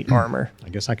full plate armor. I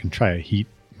guess I can try a heat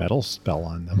metal spell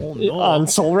on them On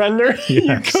Soul Render? You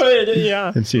Yes. could,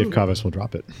 yeah. and see if Kavis will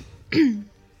drop it.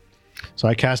 So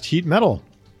I cast heat metal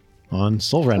on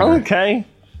Soul Render. Okay.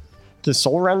 Does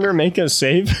Soul Render make a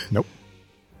save? Nope.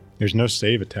 There's no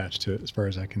save attached to it as far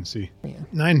as I can see.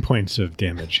 9 points of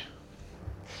damage.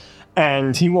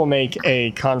 And he will make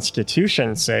a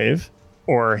Constitution save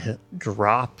or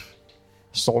drop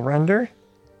Soul Render.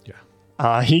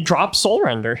 Yeah. He drops Soul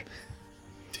Render.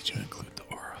 Did you include the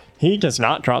aura? He does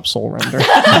not drop Soul Render.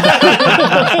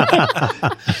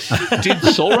 Did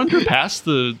Soul Render pass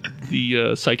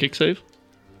the psychic save?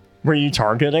 Were you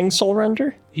targeting Soul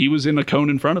Render? He was in a cone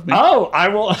in front of me. Oh, I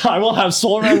will have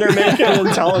Soul Render make an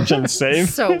intelligence save.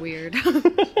 So weird.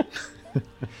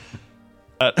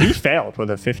 He failed with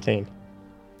a 15.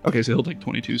 Okay, so he'll take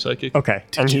 22 psychic. Okay,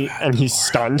 and he's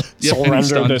stunned. Yep, Soul and Render, he's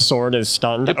stunned. the sword is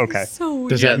stunned. Okay. So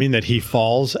Does Yeah. that mean that he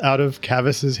falls out of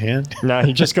Kavis's hand? No,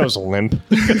 he just goes limp.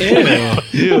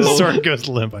 The sword goes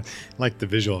limp. I like the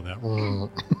visual of that.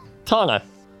 Tana,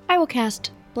 I will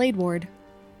cast Blade Ward.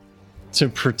 to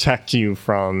protect you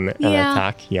from an Yeah.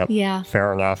 attack. Yep. Yeah.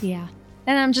 Fair enough. Yeah.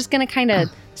 And I'm just going to kind of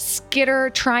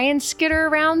try and skitter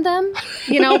around them,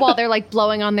 while they're like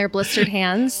blowing on their blistered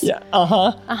hands. Yeah.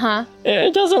 Uh-huh. Uh-huh.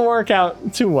 It doesn't work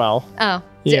out too well. Oh.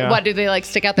 Yeah. What, do they like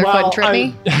stick out their foot and trip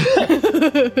me?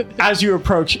 As you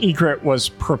approach, Egret was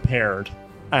prepared,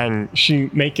 and she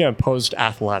make a opposed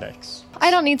athletics.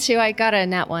 I don't need to. I got a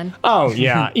nat 1. Oh,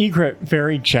 yeah. Egret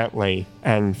very gently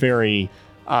and very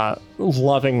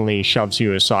lovingly shoves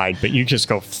you aside, but you just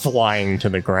go flying to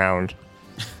the ground.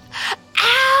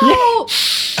 Ow!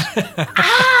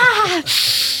 Ah!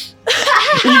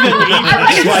 Even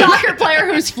Egret's Like a like, soccer player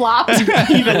who's flopped.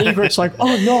 even Egret's like,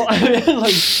 oh no,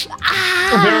 like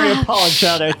very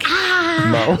apologetic.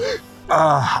 No.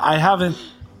 I haven't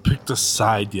picked a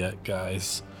side yet,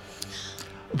 guys.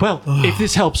 Well, if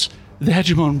this helps, the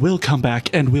hegemon will come back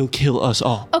and will kill us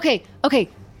all. Okay.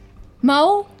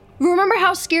 Mo, remember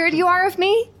how scared you are of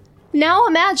me? Now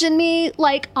imagine me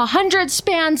like 100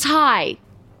 spans high.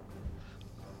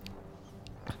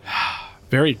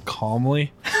 Very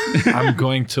calmly, I'm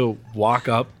going to walk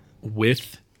up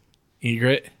with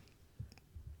Egret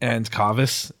and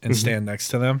Kavis and stand next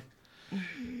to them.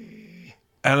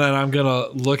 And then I'm going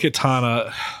to look at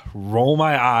Tana, roll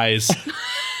my eyes,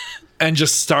 and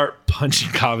just start punching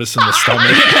Kavis in the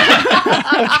stomach.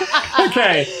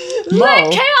 Okay.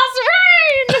 Let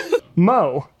chaos reign!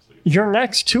 Mo, your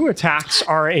next 2 attacks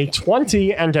are a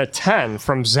 20 and a 10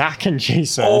 from Zach and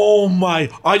Jason. Oh my,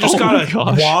 I just got a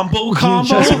wombo combo?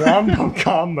 Just wombo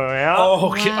combo, yeah?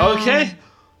 Oh, okay, Wow. okay.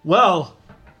 Well,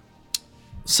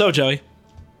 so Joey,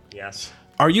 Yes.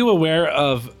 are you aware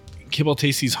of Kibble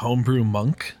Tasty's homebrew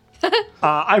monk?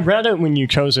 I read it when you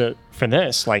chose it for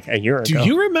this, like a year Do ago.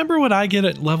 you remember what I get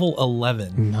at level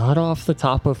 11? Not off the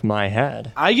top of my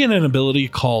head. I get an ability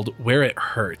called Where It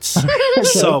Hurts.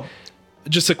 So,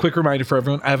 just a quick reminder for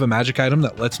everyone, I have a magic item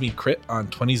that lets me crit on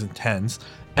 20s and 10s.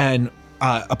 And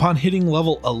upon hitting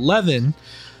level 11,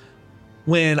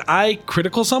 when I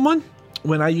critical someone,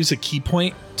 when I use a key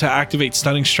point to activate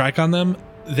Stunning Strike on them,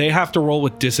 they have to roll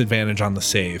with disadvantage on the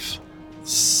save.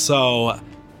 So,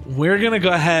 we're going to go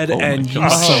ahead and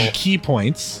use some key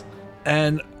points.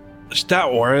 And that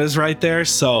aura is right there.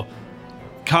 So,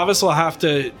 Kavis will have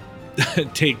to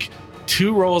take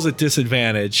 2 rolls at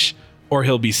disadvantage or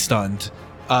he'll be stunned.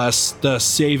 The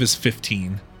save is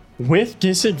 15. With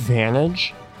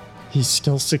disadvantage, he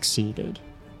still succeeded.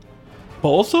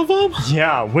 Both of them?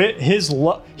 Yeah, with his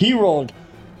he rolled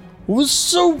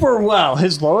super well.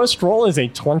 His lowest roll is a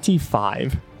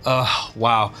 25.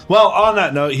 Wow. Well, on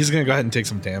that note, he's going to go ahead and take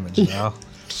some damage now.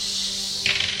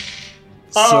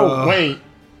 Oh, wait.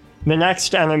 The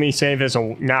next enemy save is a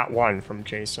nat 1 from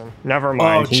Jason. Never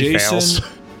mind, he fails.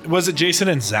 Was it Jason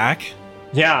and Zach?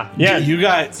 Yeah. You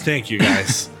guys, thank you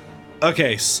guys.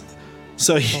 Okay,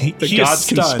 so he The is gods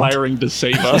stunned. conspiring to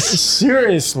save us.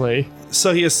 Seriously.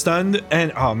 So he is stunned,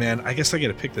 and oh man, I guess I get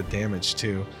to pick the damage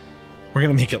too. We're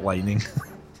gonna make it lightning.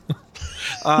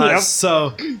 Yep.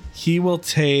 So he will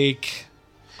take.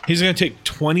 He's gonna take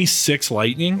 26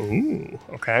 lightning,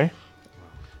 Ooh, okay.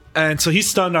 and so he's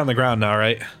stunned on the ground now,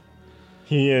 right?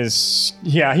 He is,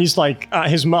 yeah, he's like,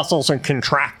 his muscles are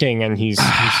contracting and he's All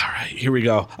right, here we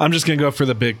go. I'm just gonna go for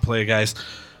the big play, guys.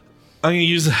 I'm gonna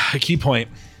use a key point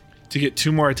to get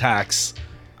 2 more attacks.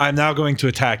 I'm now going to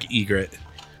attack Egret.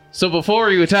 So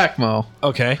before you attack Mo,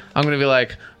 Okay. I'm gonna be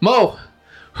like, Mo,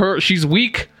 she's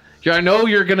weak. I know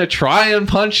you're gonna try and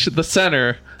punch the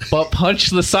center, but punch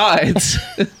the sides.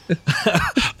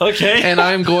 Okay. And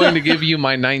I'm going to give you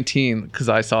my 19 because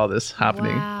I saw this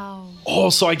happening. Wow. Oh,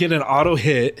 so I get an auto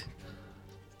hit.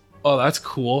 Oh, that's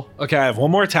cool. Okay, I have 1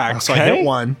 more attack, so I Okay. hit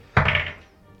 1.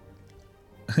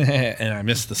 And I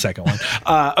missed the second one.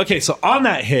 Okay, so on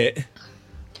that hit,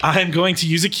 I'm going to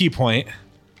use a key point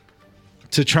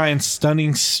to try and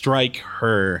stunning strike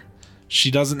her. She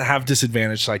doesn't have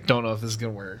disadvantage, so I don't know if this is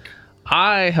going to work.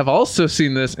 I have also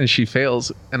seen this and she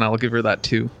fails, and I'll give her that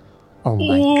too. oh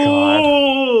my god.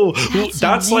 Oh,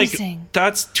 that's amazing. like,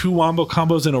 that's 2 wombo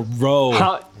combos in a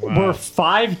row. Were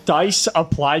 5 dice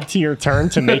applied to your turn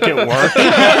to make it work?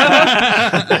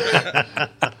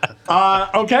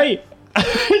 Okay.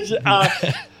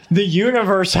 The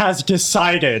universe has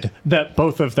decided that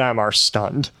both of them are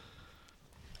stunned.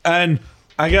 And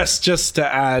I guess just to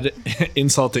add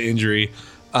insult to injury,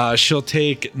 she'll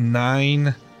take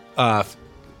 9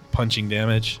 punching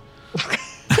damage.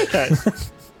 Okay.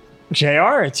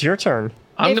 JR, it's your turn.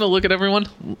 I'm gonna look at everyone.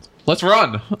 Let's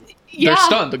run. Yeah. They're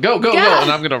stunned. Go, go, Yeah. go.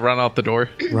 And I'm gonna run out the door.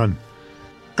 Run.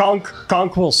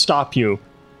 Gonk will stop you.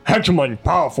 Hegemon,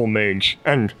 powerful mage,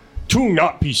 and to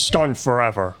not be stunned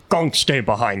forever. Gonk, stay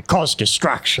behind, cause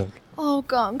distraction. Oh,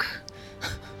 gunk.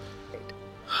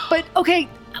 But, okay,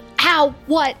 how?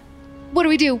 What? What do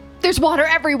we do? There's water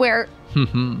everywhere.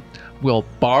 We'll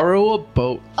borrow a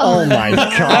boat. Oh my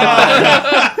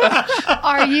god.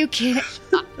 Are you kidding?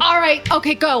 All right,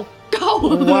 okay, go. Go.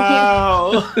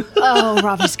 Wow. Oh,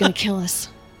 Robbie's gonna kill us.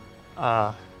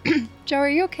 Joe, are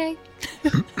you okay?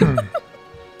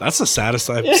 That's the saddest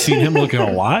I've seen him look in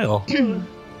a while.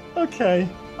 Okay.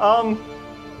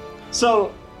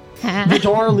 So the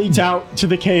door leads out to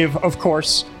the cave, of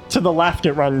course. To the left,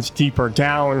 it runs deeper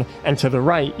down, and to the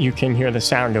right, you can hear the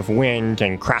sound of wind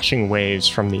and crashing waves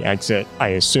from the exit. I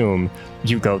assume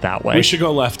you go that way. We should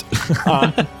go left.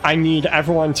 I need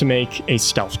everyone to make a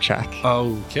stealth check.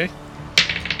 Okay.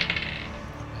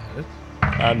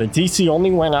 The DC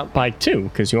only went up by 2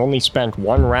 because you only spent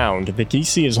 1 round. The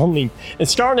DC is only, it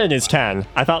started as 10.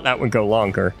 I thought that would go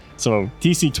longer. So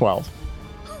DC 12.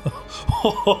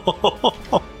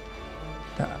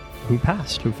 Who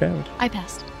passed? Who failed? I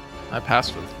passed. I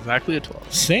passed with exactly a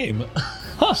 12. Same.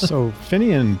 So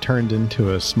Finian turned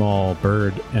into a small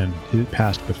bird and he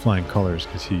passed with flying colors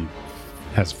because he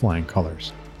has flying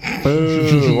colors.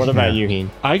 Boo. What about you, Heen?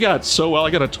 I got so well.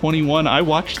 I got a 21. I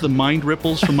watched the mind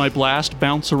ripples from my blast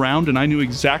bounce around, and I knew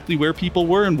exactly where people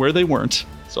were and where they weren't.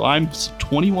 So I'm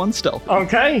 21 stealth.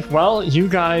 Okay, well, you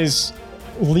guys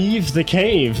leave the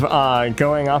cave,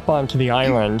 going up onto the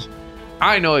island.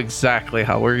 I know exactly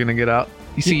how we're gonna get out.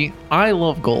 You see, I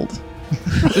love gold.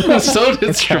 So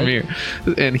does Tremere.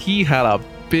 And he had a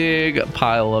big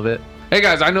pile of it. Hey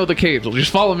guys, I know the caves.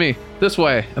 Just follow me this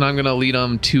way, and I'm gonna lead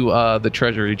them to the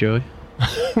treasury, Joey.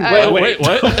 Wait, what? Wait,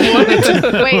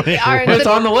 It's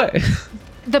on the way.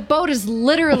 the boat is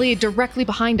literally directly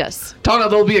behind us. Tana,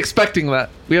 they'll be expecting that.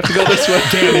 We have to go this way.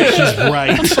 Damn it, she's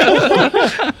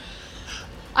right.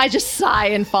 I just sigh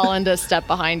and fall into step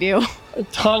behind you.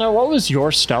 Tana, what was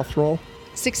your stealth roll?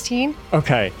 16?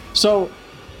 Okay, so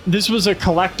this was a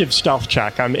collective stealth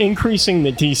check. I'm increasing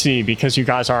the DC because you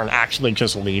guys aren't actually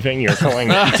just leaving. You're going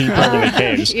deeper into the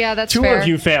caves. Yeah, that's Two fair. of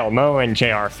you fail. Mo and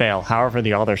JR fail. However,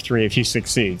 the other three of you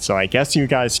succeed. So I guess you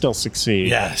guys still succeed.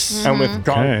 Yes. And with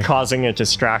Gonk Okay. causing a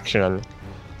distraction.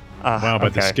 Wow,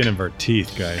 but the okay. skin of our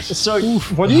teeth, guys. So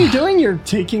what are you doing? You're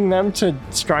taking them to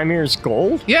Strymir's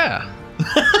gold? Yeah.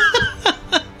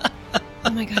 Oh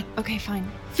my god. Okay, fine.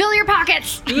 Fill your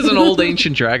pockets! He was an old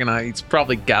ancient dragonite. He's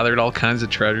probably gathered all kinds of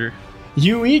treasure.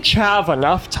 You each have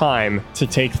enough time to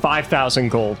take 5,000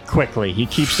 gold quickly. He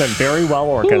keeps them very well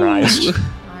organized.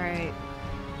 Alright.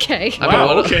 Okay. I mean, Wow,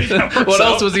 what, okay, that works what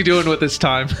else out. was he doing with his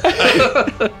time?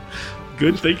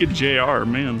 Good thinking, JR,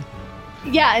 man.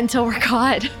 Yeah, until we're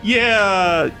caught.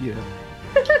 Yeah.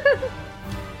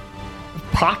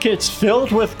 Pockets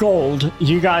filled with gold,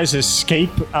 you guys escape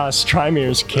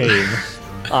Strymir's cave.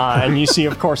 And you see,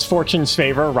 of course, Fortune's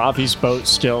Favor, Ravi's boat,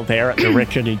 still there at the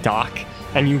rickety dock.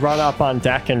 And you run up on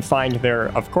deck and find there,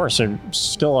 of course, are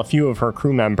still a few of her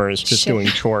crew members just Shit. doing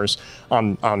chores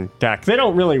on deck. They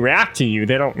don't really react to you.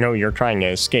 They don't know you're trying to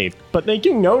escape, but they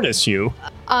do notice you.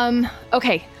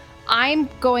 Okay. I'm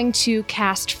going to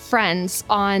cast Friends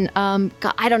on,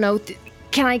 I don't know.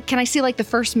 Can I see, like, the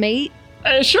first mate?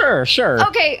 Sure.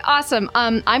 Okay, awesome.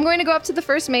 I'm going to go up to the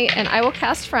first mate and I will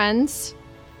cast Friends.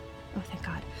 Oh, thank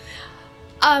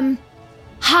God.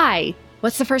 Hi.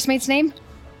 What's the first mate's name?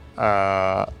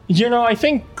 I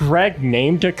think Greg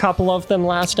named a couple of them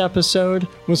last episode.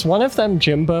 Was one of them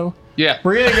Jimbo? Yeah.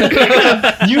 We're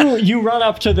gonna you run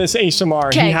up to this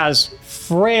ASMR. He Okay. has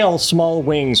frail small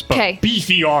wings but Okay.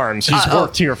 beefy arms. He's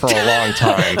worked here for a long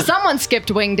time. Someone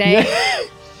skipped wing day.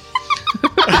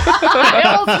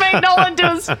 I almost made Nolan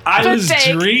do his I was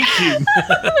mistake. drinking.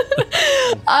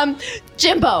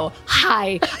 Jimbo,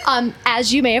 hi.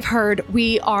 As you may have heard,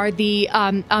 we are the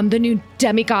new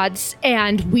demigods,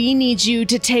 and we need you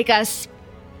to take us.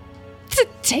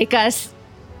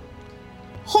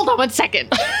 Hold on 1 second.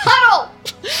 Huddle.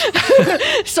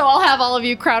 So I'll have all of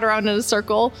you crowd around in a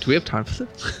circle. Do we have time for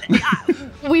this?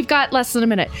 We've got less than a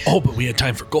minute. Oh, but we had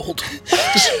time for gold.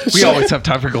 We always have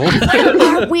time for gold.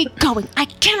 Where are we going? I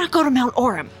cannot go to Mount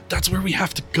Orem. That's where we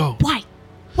have to go. Why?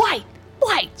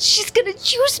 She's gonna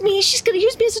use me. She's gonna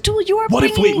use me as a tool. You are What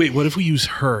if bringing what if we use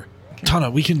her? Tana,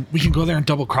 we can go there and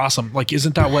double cross them. Like,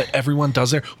 isn't that what everyone does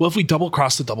there? What if we double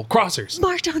cross the double crossers?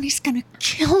 Mardani's gonna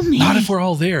kill me. Not if we're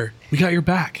all there. We got your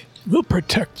back. We'll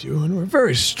protect you, and we're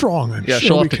very strong. I'm Yeah, sure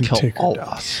she'll we have to can kill take her all down.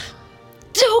 of us.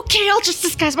 Okay, I'll just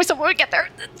disguise myself when we get there.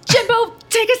 Jimbo,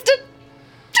 take us to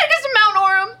Mount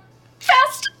Orem.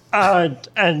 Fast.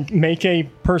 And make a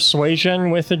persuasion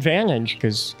with advantage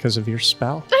because of your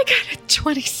spell. I got a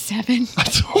 27.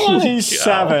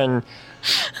 27.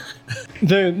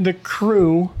 The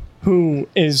crew who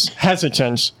is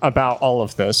hesitant about all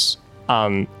of this.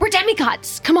 We're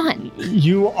demigods. Come on.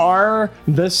 You are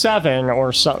the seven,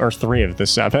 or three of the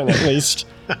seven at least.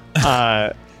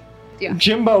 Yeah.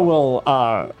 Jimbo will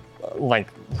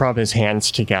rub his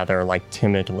hands together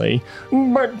timidly.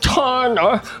 But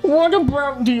Tana, what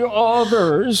about the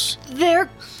others? They're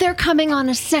coming on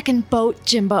a second boat,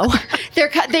 Jimbo.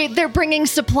 They're bringing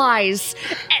supplies,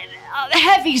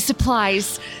 heavy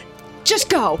supplies. Just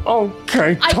go.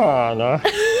 Okay, Tana.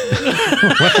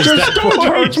 Just don't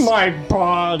hurt my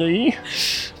body.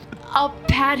 I'll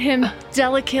pat him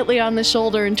delicately on the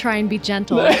shoulder and try and be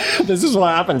gentle. This is what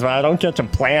happens when I don't get to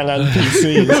plan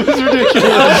NPCs.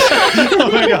 Oh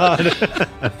my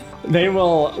god. They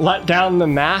will let down the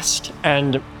mast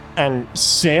and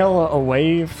sail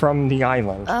away from the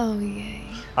island. Oh, yay.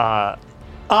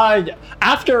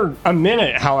 After a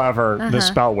minute, however, the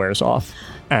spell wears off.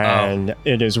 and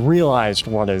it is realized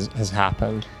what has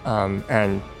happened.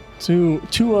 And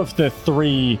two of the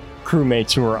 3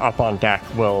 crewmates who are up on deck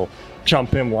will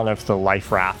jump in one of the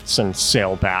life rafts and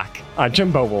sail back.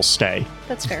 Jimbo will stay.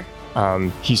 That's fair.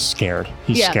 He's scared.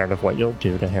 He's scared of what you'll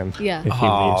do to him Yeah. if he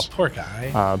leaves. Poor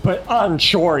guy. But on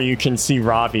shore, you can see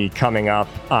Robbie coming up,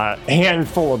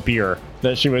 handful of beer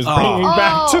that she was bringing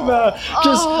back to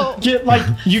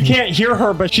the. You can't hear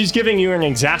her, but she's giving you an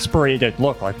exasperated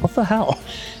look, like, what the hell?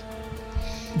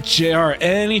 JR,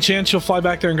 any chance you'll fly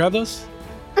back there and grab those?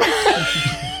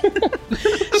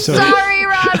 Sorry,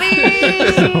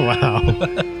 Robbie.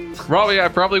 Wow. Robbie, I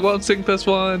probably won't sink this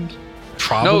one.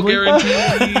 Probably. No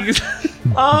guarantees.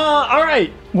 All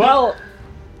right. Well,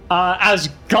 as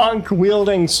Gonk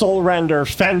wielding Soul Render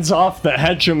fends off the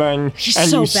hegemon He's and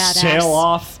so you badass. sail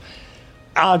off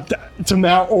to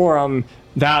Mount Orem,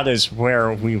 that is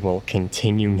where we will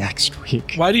continue next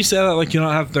week. Why do you say that like you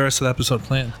don't have the rest of the episode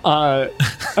planned?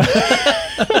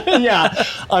 Yeah.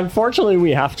 Unfortunately,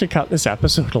 we have to cut this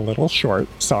episode a little short.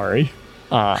 Sorry.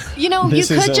 You know, you This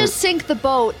could isn't- just sink the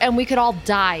boat and we could all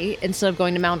die instead of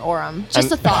going to Mount Orem. Just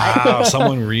a thought. Wow,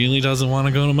 someone really doesn't want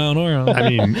to go to Mount Orem. I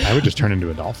mean, I would just turn into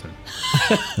a dolphin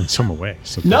and swim away.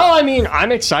 So No, I mean,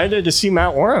 I'm excited to see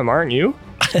Mount Orem, aren't you?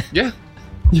 Yeah.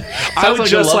 I Sounds would like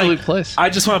just a lovely like place. I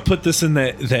just want to put this in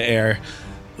the air.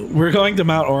 We're going to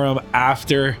Mount Orem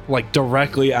after, like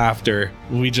directly after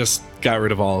we just got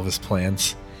rid of all of his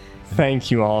plans.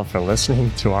 Thank you all for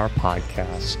listening to our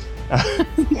podcast.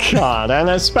 God, and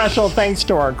a special thanks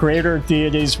to our greater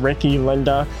deities, Ricky,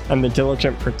 Linda, and the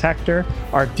Diligent Protector,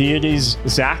 our deities,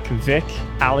 Zach, Vic,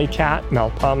 Alley Cat,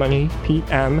 Melpomene, Pete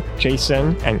M,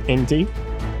 Jason, and Indy.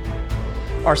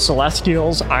 Our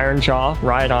Celestials, Ironjaw,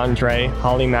 Ride Andre,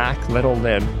 Holly Mack, Little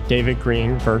Lib, David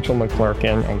Green, Virgil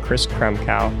McClurkin, and Chris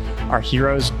Kremkow. Our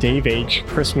heroes, Dave H.,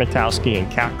 Chris Matowski,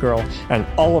 and Catgirl, and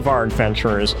all of our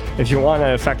adventurers. If you want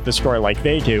to affect the story like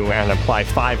they do and apply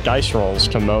 5 dice rolls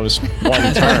to Mo's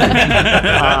 1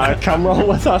 turn, come roll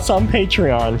with us on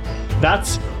Patreon.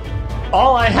 That's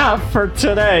all I have for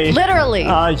today. Literally.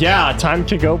 Yeah, time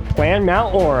to go plan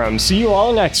Mount Orem. See you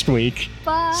all next week.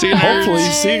 Bye. See you. Hopefully,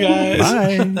 see you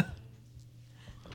guys. bye.